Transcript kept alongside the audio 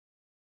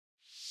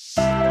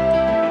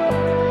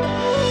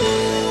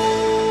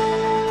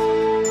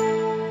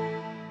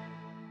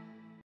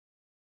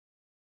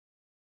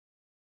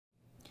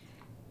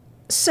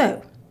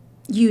So,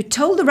 you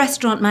told the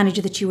restaurant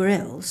manager that you were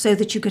ill so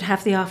that you could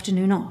have the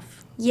afternoon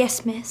off.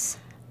 Yes, miss.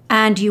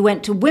 And you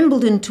went to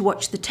Wimbledon to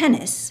watch the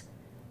tennis,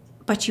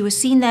 but you were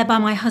seen there by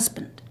my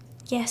husband.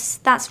 Yes,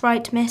 that's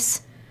right,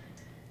 miss.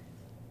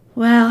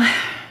 Well,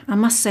 I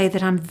must say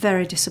that I'm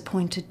very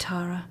disappointed,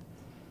 Tara.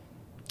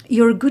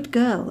 You're a good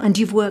girl and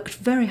you've worked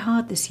very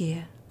hard this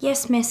year.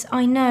 Yes, miss,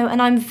 I know,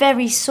 and I'm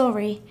very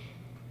sorry.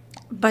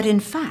 But in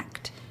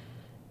fact,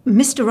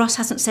 Mr. Ross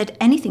hasn't said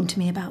anything to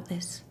me about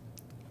this.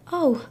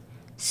 Oh,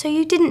 so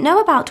you didn't know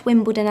about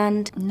Wimbledon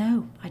and...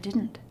 No, I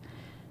didn't.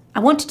 I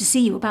wanted to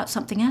see you about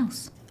something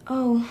else.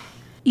 Oh.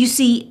 You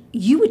see,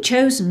 you were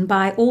chosen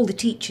by all the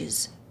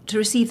teachers to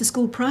receive the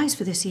school prize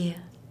for this year.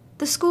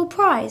 The school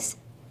prize?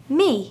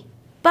 Me?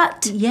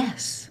 But...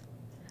 Yes.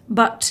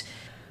 But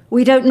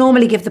we don't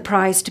normally give the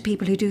prize to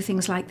people who do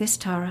things like this,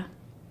 Tara.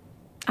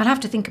 I'll have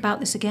to think about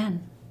this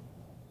again.